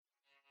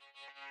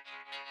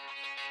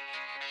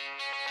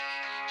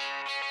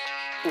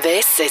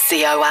This is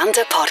the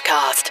Oanda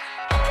Podcast.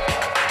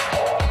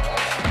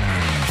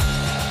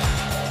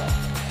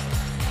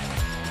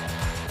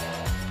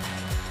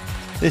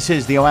 This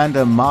is the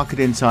Oanda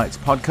Market Insights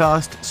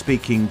Podcast,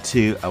 speaking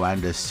to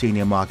Oanda's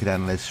senior market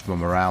analysts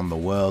from around the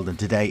world. And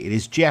today it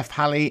is Jeff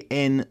Halley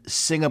in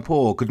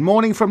Singapore. Good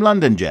morning from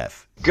London,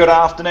 Jeff. Good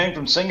afternoon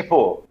from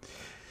Singapore.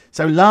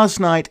 So last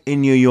night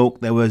in New York,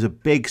 there was a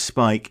big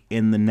spike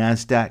in the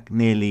Nasdaq,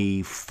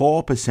 nearly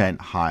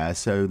 4% higher.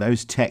 So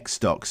those tech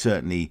stocks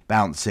certainly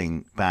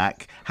bouncing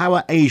back. How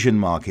are Asian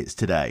markets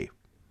today?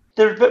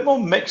 They're a bit more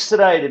mixed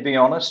today, to be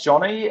honest,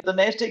 Johnny. The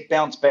Nasdaq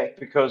bounced back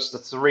because the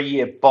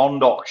three-year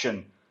bond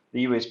auction,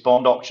 the US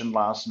bond auction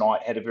last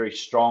night, had a very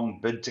strong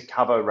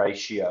bid-to-cover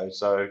ratio.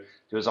 So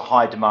there was a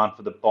high demand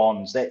for the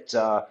bonds. That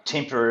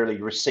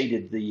temporarily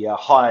receded the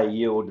higher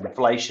yield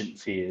inflation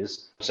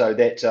fears. So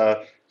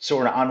that saw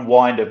an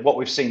unwind of what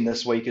we've seen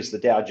this week as the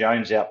Dow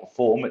Jones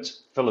outperform.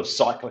 It's full of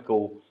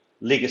cyclical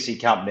legacy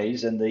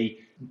companies, and the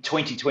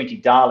 2020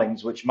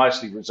 darlings, which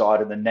mostly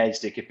reside in the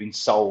Nasdaq, have been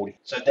sold.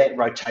 So that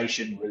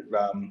rotation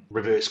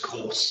reversed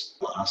course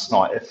last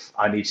night, if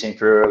only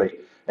temporarily.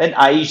 In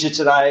Asia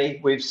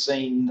today, we've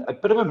seen a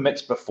bit of a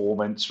mixed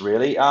performance,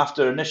 really.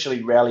 After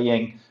initially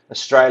rallying,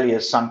 Australia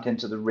sunk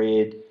into the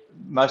red.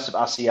 Most of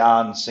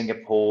ASEAN,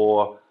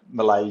 Singapore,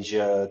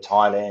 Malaysia,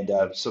 Thailand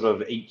are sort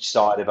of each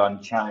side of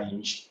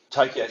unchanged.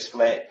 Tokyo's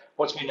flat.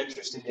 What's been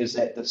interesting is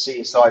that the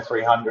CSI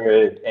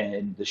 300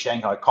 and the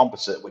Shanghai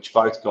Composite, which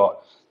both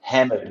got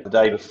hammered the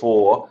day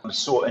before,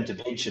 saw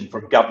intervention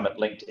from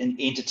government-linked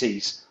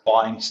entities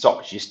buying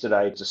stocks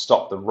yesterday to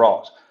stop the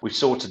rot. We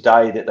saw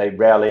today that they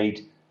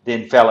rallied,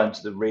 then fell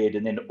into the red,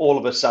 and then all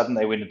of a sudden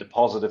they went into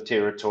positive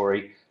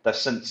territory. They've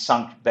since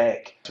sunk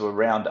back to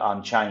around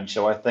unchanged.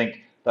 So I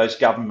think those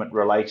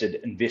government-related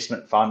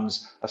investment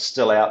funds are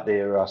still out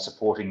there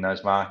supporting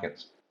those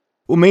markets.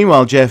 Well,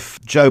 meanwhile, Jeff,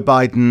 Joe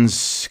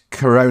Biden's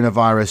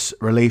coronavirus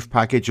relief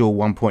package, all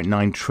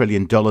 $1.9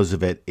 trillion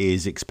of it,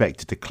 is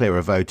expected to clear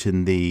a vote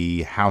in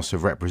the House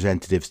of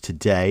Representatives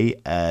today.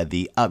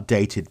 The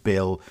updated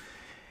bill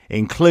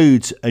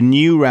includes a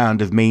new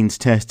round of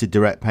means-tested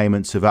direct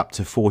payments of up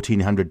to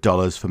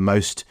 $1,400 for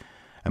most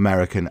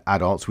American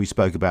adults. We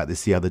spoke about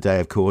this the other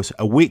day, of course.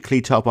 A weekly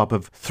top-up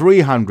of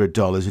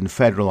 $300 in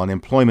federal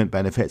unemployment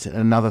benefits and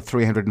another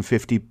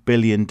 $350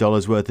 billion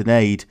worth in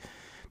aid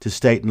to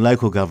state and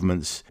local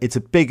governments. It's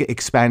a big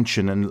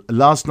expansion. And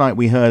last night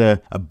we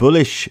heard a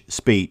bullish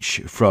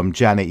speech from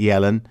Janet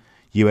Yellen,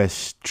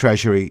 US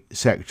Treasury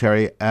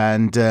Secretary,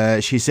 and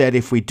she said,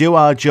 if we do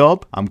our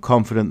job, I'm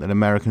confident that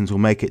Americans will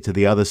make it to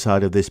the other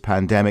side of this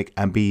pandemic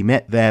and be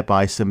met there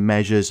by some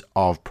measures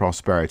of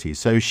prosperity.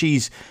 So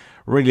she's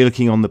really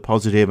looking on the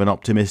positive and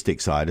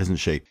optimistic side, isn't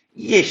she?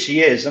 Yes,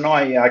 she is, and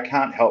I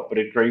can't help but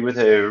agree with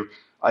her.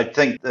 I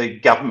think the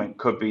government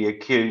could be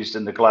accused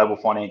in the global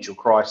financial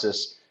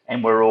crisis,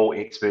 and we're all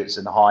experts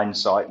in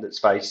hindsight, let's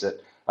face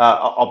it,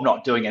 of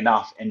not doing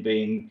enough and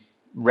being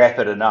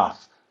rapid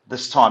enough.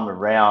 This time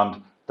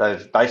around,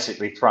 they've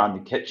basically thrown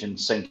the kitchen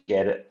sink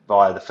at it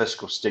via the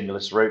fiscal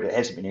stimulus route. It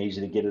hasn't been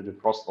easy to get it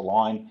across the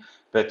line,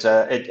 but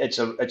it's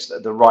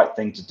the right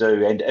thing to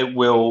do, and it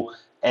will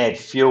add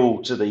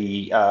fuel to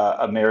the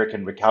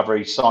American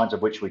recovery, signs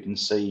of which we can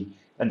see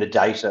in the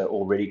data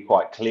already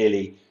quite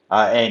clearly,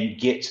 and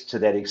get to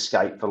that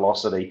escape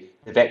velocity.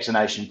 The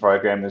vaccination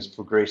program is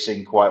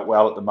progressing quite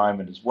well at the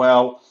moment as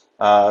well.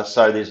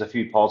 So there's a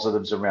few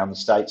positives around the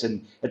states,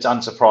 and it's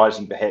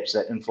unsurprising perhaps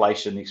that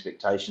inflation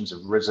expectations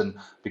have risen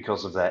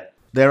because of that.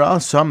 There are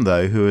some,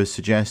 though, who are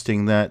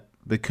suggesting that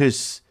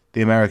because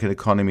the American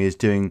economy is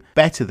doing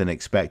better than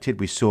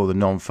expected, we saw the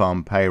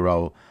non-farm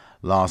payroll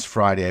last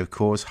Friday, of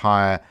course,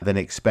 higher than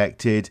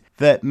expected,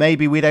 that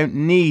maybe we don't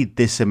need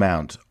this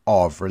amount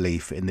of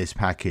relief in this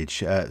package,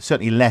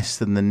 certainly less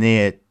than the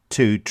near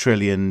 $2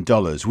 trillion.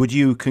 Would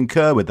you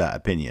concur with that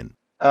opinion?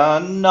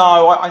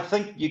 No, I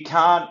think you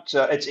can't.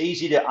 It's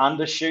easy to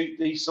undershoot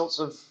these sorts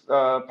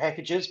of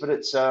packages, but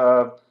it's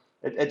a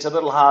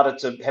little harder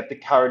to have the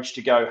courage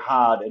to go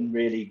hard and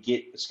really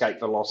get escape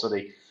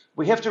velocity.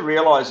 We have to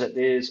realise that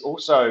there's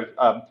also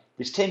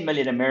there's 10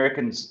 million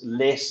Americans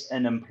less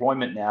in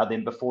employment now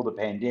than before the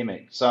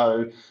pandemic.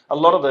 So a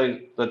lot of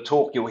the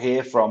talk you'll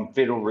hear from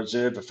Federal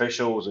Reserve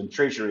officials and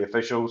Treasury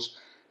officials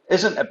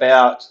isn't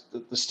about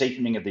the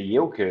steepening of the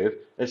yield curve.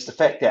 It's the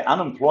fact that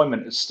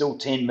unemployment is still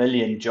 10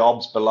 million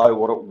jobs below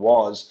what it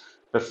was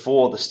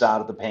before the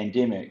start of the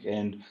pandemic.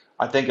 And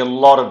I think a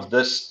lot of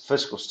this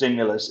fiscal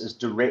stimulus is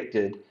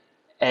directed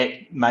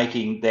at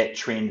making that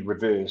trend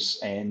reverse.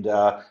 And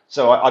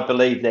so I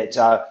believe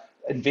that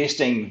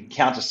investing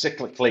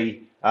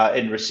counter-cyclically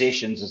in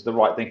recessions is the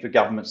right thing for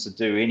governments to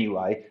do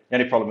anyway. The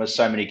only problem is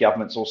so many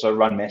governments also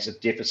run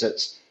massive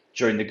deficits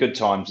during the good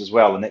times as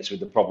well, and that's where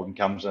the problem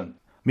comes in.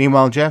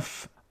 Meanwhile,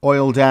 Jeff,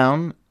 oil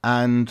down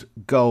and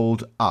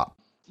gold up.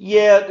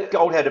 Yeah,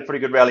 gold had a pretty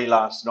good rally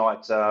last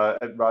night.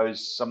 It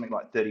rose something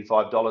like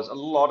 $35. A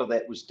lot of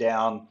that was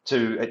down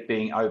to it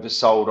being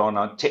oversold on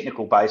a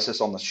technical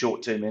basis on the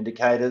short-term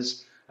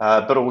indicators,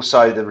 but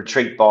also the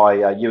retreat by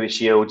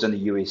US yields and the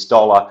US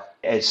dollar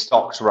as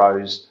stocks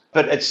rose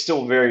but it's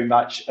still very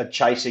much a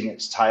chasing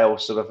its tail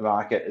sort of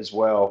market as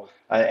well.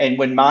 And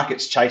when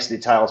markets chase their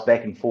tails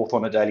back and forth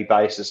on a daily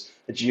basis,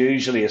 it's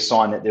usually a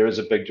sign that there is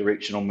a big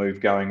directional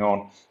move going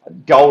on.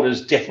 Gold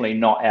is definitely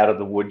not out of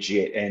the woods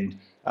yet, and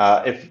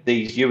if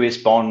these US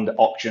bond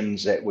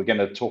auctions that we're going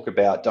to talk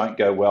about don't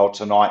go well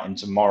tonight and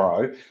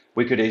tomorrow,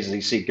 we could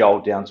easily see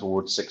gold down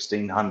towards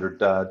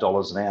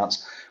 $1,600 an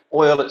ounce.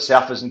 Oil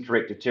itself is in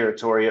corrective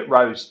territory. It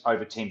rose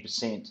over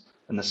 10%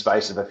 in the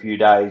space of a few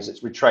days.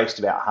 It's retraced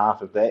about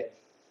half of that.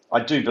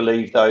 I do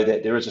believe, though,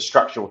 that there is a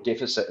structural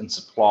deficit in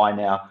supply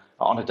now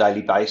on a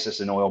daily basis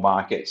in oil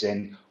markets,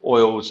 and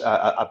oil's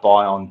a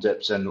buy on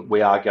dips, and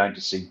we are going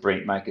to see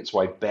Brent make its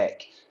way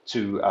back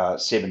to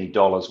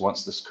 $70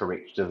 once this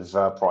corrective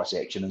price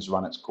action has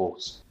run its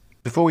course.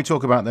 Before we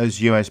talk about those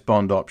US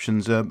bond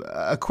options,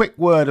 a quick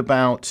word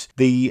about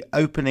the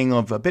opening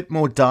of a bit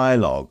more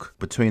dialogue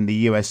between the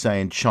USA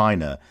and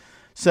China.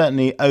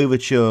 Certainly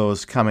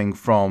overtures coming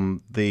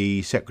from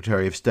the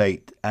Secretary of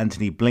State,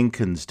 Antony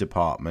Blinken's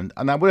department.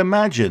 And I would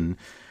imagine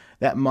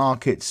that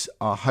markets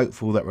are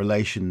hopeful that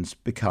relations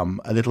become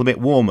a little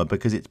bit warmer,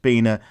 because it's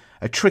been a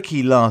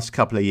tricky last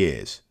couple of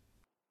years.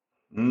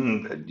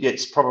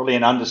 It's probably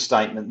an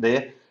understatement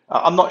there.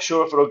 I'm not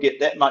sure if it'll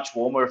get that much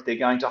warmer if they're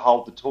going to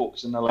hold the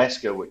talks in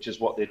Alaska, which is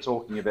what they're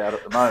talking about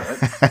at the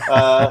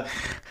moment.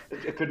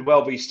 It could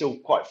well be still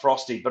quite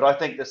frosty, but I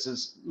think this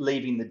is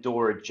leaving the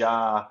door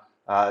ajar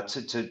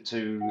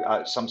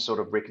to some sort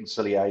of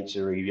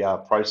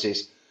reconciliatory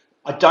process.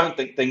 I don't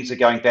think things are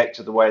going back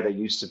to the way they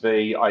used to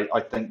be.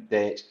 I think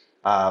that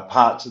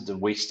parts of the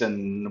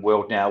Western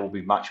world now will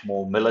be much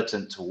more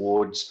militant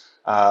towards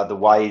the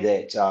way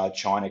that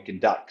China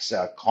conducts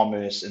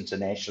commerce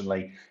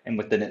internationally and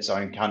within its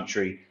own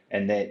country,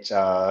 and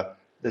that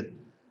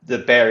the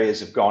barriers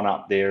have gone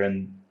up there,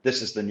 and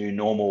this is the new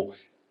normal.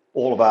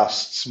 All of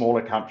us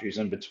smaller countries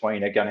in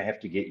between are going to have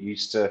to get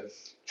used to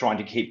trying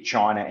to keep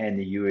China and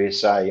the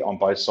USA on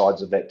both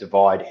sides of that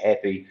divide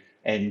happy,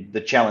 and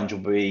the challenge will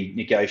be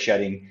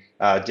negotiating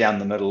down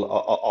the middle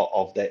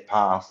of that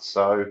path.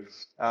 So,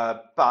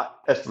 but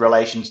if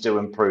relations do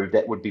improve,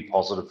 that would be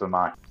positive for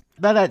markets.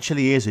 That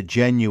actually is a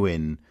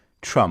genuine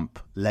Trump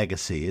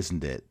legacy,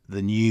 isn't it?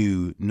 The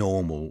new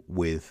normal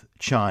with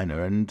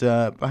China, and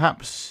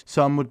perhaps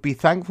some would be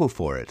thankful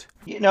for it.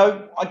 You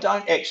know, I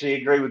don't actually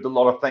agree with a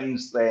lot of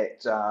things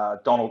that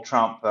Donald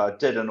Trump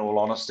did, in all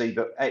honesty,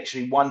 but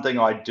actually one thing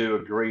I do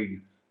agree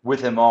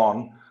with him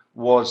on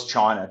was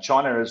China.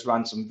 China has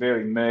run some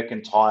very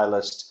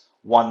mercantilist,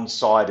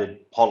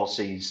 one-sided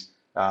policies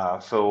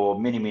for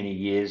many, many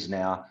years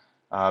now,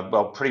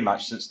 well, pretty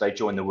much since they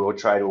joined the World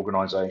Trade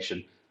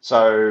Organization.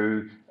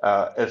 So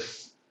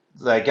if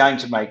they're going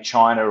to make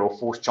China or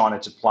force China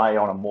to play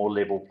on a more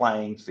level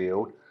playing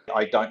field,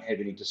 I don't have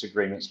any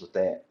disagreements with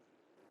that.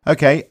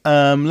 Okay,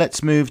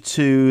 let's move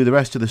to the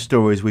rest of the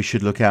stories we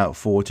should look out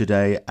for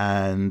today.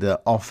 And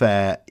off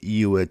air,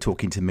 you were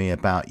talking to me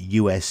about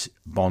US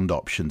bond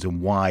options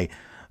and why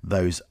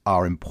those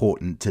are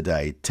important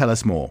today. Tell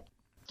us more.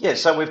 Yeah,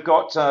 so we've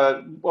got,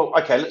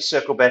 let's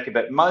circle back a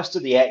bit. Most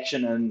of the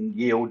action in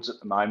yields at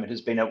the moment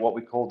has been at what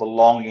we call the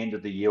long end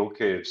of the yield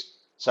curves.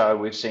 So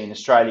we've seen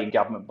Australian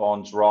government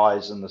bonds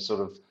rise in the sort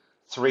of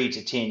 3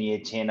 to 10 year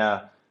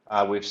tenor.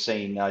 We've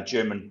seen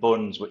German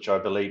bunds, which I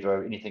believe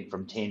are anything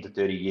from 10 to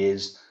 30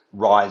 years,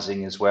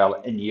 rising as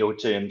well in yield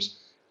terms.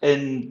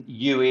 In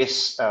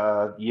US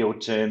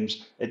yield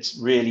terms, it's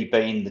really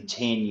been the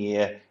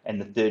 10-year and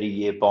the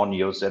 30-year bond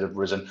yields that have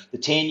risen. The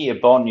 10-year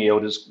bond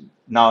yield is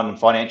known in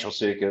financial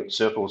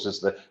circles as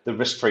the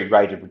risk-free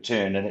rate of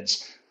return, and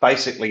it's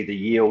basically the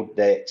yield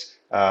that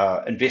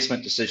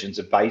investment decisions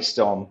are based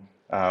on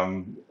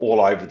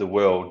all over the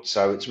world.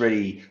 So it's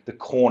really the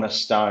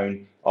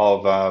cornerstone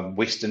of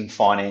Western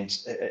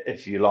finance,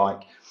 if you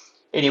like.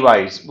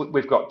 Anyways,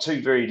 we've got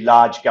two very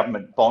large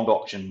government bond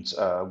auctions,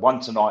 one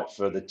tonight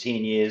for the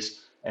 10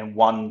 years and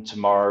one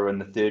tomorrow in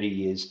the 30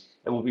 years.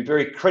 It will be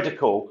very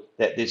critical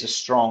that there's a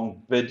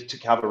strong bid to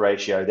cover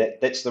ratio.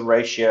 That's the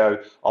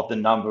ratio of the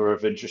number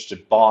of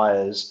interested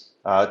buyers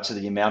to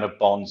the amount of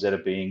bonds that are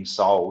being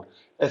sold.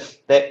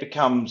 If that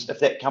comes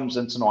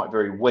in tonight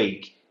very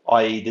weak,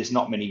 i.e. there's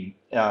not many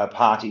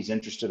parties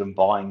interested in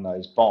buying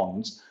those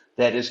bonds,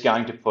 that is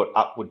going to put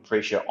upward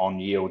pressure on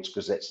yields,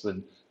 because that's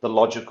the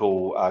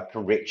logical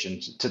correction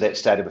to that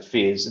state of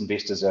affairs.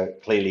 Investors are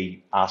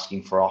clearly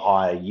asking for a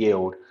higher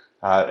yield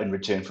in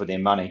return for their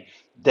money.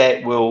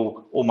 That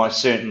will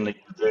almost certainly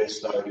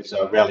reverse those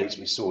rallies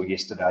we saw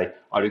yesterday.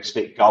 I'd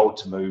expect gold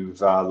to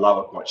move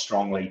lower quite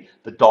strongly.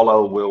 The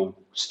dollar will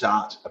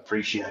start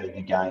appreciating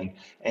again,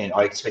 and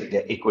I expect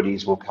that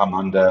equities will come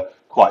under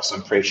quite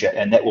some pressure,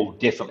 and that will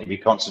definitely be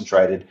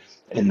concentrated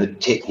in the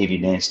tech-heavy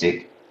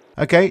Nasdaq.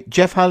 Okay,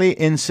 Jeff Halley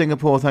in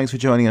Singapore, thanks for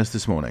joining us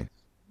this morning.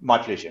 My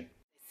pleasure.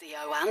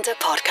 SEO and a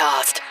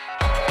podcast.